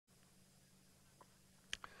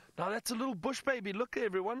Now that's a little bush baby. Look,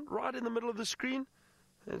 everyone, right in the middle of the screen.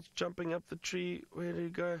 It's jumping up the tree. Where did he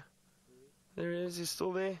go? There he is. He's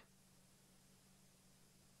still there.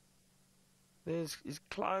 He's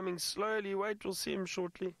climbing slowly. Wait, we'll see him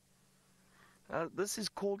shortly. This is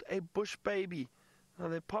called a bush baby. Now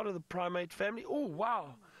they're part of the primate family. Oh,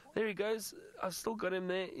 wow. There he goes. I've still got him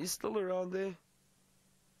there. He's still around there.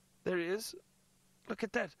 There he is. Look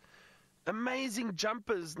at that. Amazing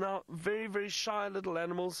jumpers. Now, very, very shy little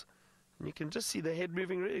animals. And you can just see the head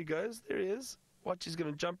moving. There he goes. There he is. Watch, he's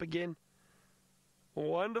going to jump again.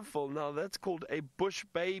 Wonderful. Now, that's called a bush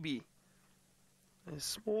baby. A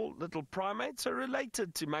small little primates are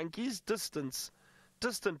related to monkeys.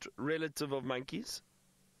 Distant relative of monkeys.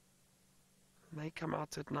 And they come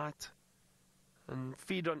out at night and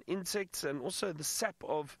feed on insects and also the sap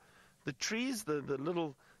of the trees,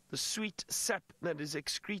 the sweet sap that is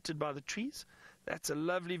excreted by the trees. That's a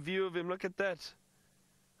lovely view of him. Look at that.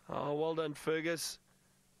 Oh, well done, Fergus.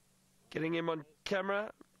 Getting him on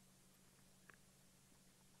camera.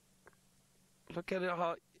 Look at it,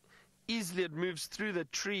 how easily it moves through the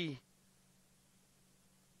tree.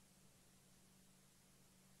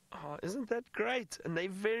 Oh, isn't that great? And they're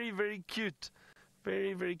very, very cute.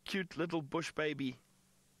 Very, very cute little bush baby.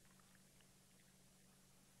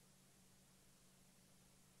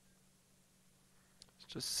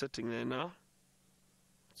 It's just sitting there now.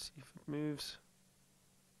 Let's see if it moves.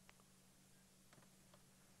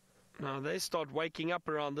 Now they start waking up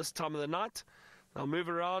around this time of the night. They'll move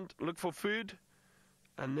around, look for food,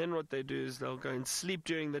 and then what they do is they'll go and sleep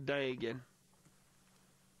during the day again.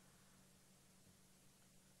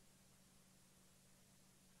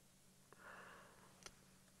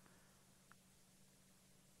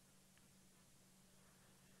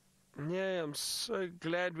 Yeah, I'm so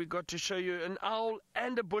glad we got to show you an owl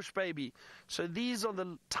and a bush baby. So these are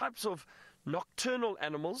the types of nocturnal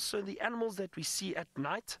animals, so the animals that we see at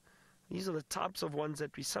night. These are the types of ones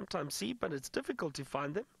that we sometimes see, but it's difficult to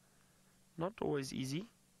find them. Not always easy.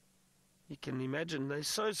 You can imagine they're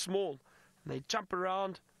so small and they jump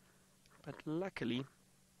around, but luckily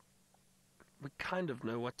we kind of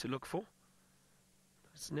know what to look for.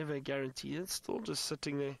 It's never a guarantee. It's still just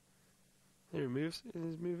sitting there. There he moves.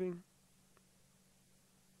 He's moving.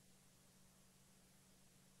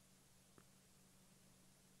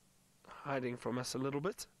 Hiding from us a little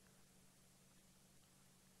bit.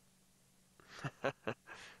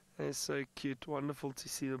 They're so cute. Wonderful to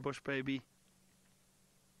see the bush baby.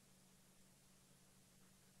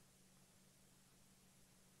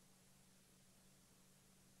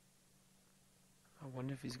 I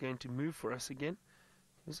wonder if he's going to move for us again.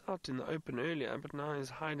 He was out in the open earlier, but now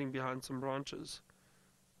he's hiding behind some branches.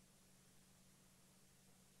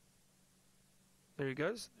 There he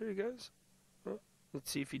goes. There he goes. Oh,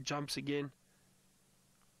 let's see if he jumps again.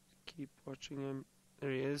 Keep watching him.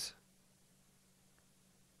 There he is.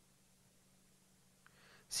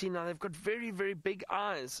 See, now they've got very, very big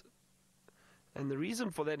eyes. And the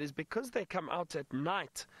reason for that is because they come out at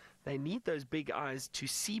night, they need those big eyes to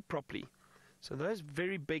see properly. So those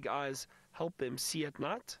very big eyes help them see at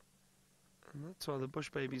night. And that's why the bush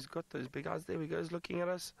baby's got those big eyes. There he goes, looking at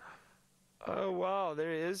us. Oh, wow,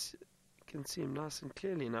 there he is. You can see him nice and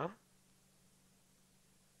clearly now.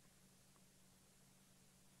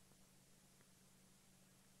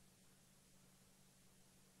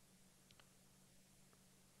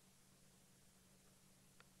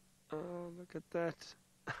 Oh, look at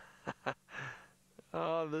that.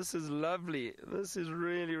 Oh, this is lovely. This is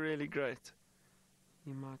really, really great.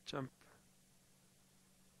 He might jump.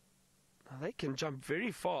 Now, they can jump very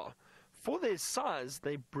far. For their size,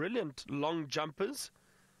 they're brilliant long jumpers.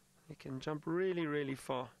 They can jump really, really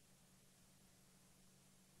far.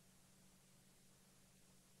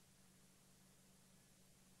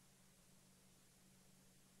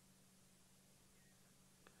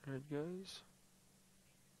 There it goes.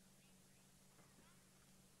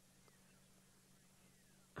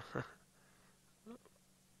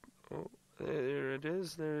 Oh, there it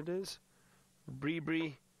is, there it is.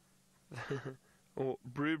 Bree or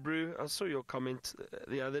Brew. I saw your comment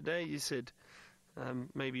the other day. You said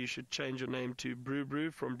maybe you should change your name to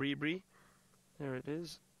Brew from Bree. There it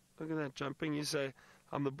is. Look at that jumping. You say,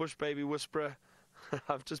 I'm the bush baby whisperer.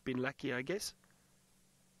 I've just been lucky, I guess.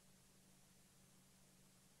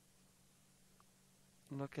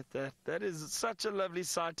 Look at that. That is such a lovely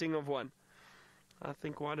sighting of one. I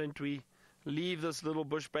think why don't we leave this little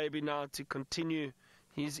bush baby now to continue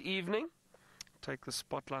his evening. Take the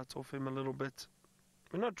spotlight off him a little bit.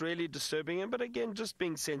 We're not really disturbing him, but again, just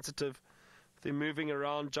being sensitive. They're moving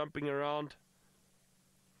around, jumping around.